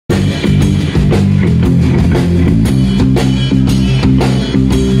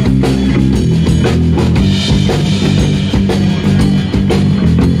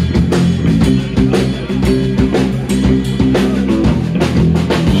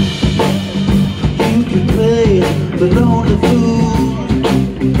the lonely fool.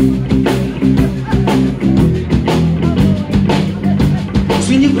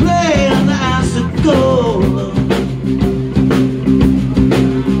 When you play on the ice of gold,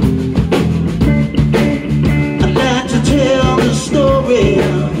 I'd like to tell the story.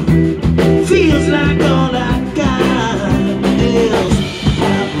 Feels like all I got is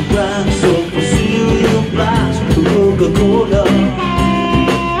apple rice over cereal box, Coca-Cola.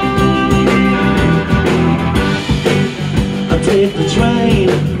 I take the train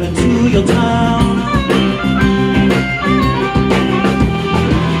into your town.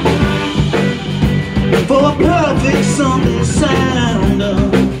 For a perfect Sunday sound,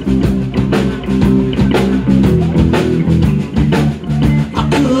 I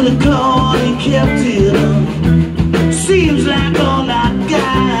could have called and kept it. Seems like all I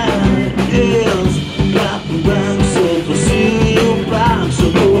got is apple rice over cereal box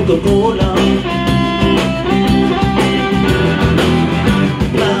of Coca-Cola.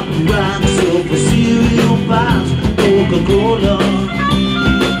 Apple rice over cereal box, Coca-Cola.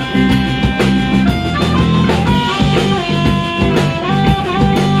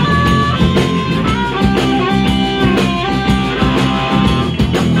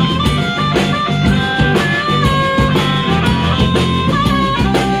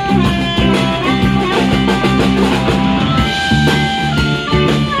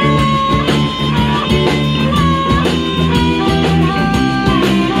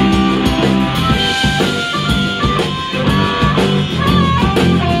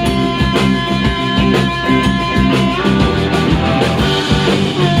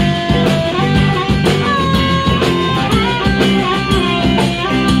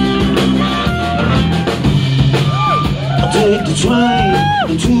 Take the train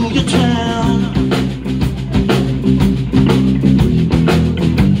into your town.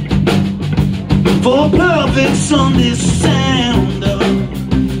 For a perfect Sunday sound.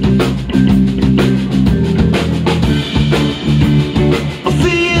 I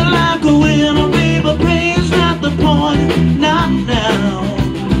feel like a winner, baby, pain's not the point, not now.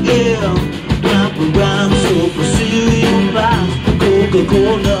 Yeah, apple rice over cereal box,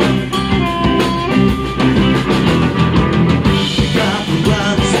 Coca-Cola.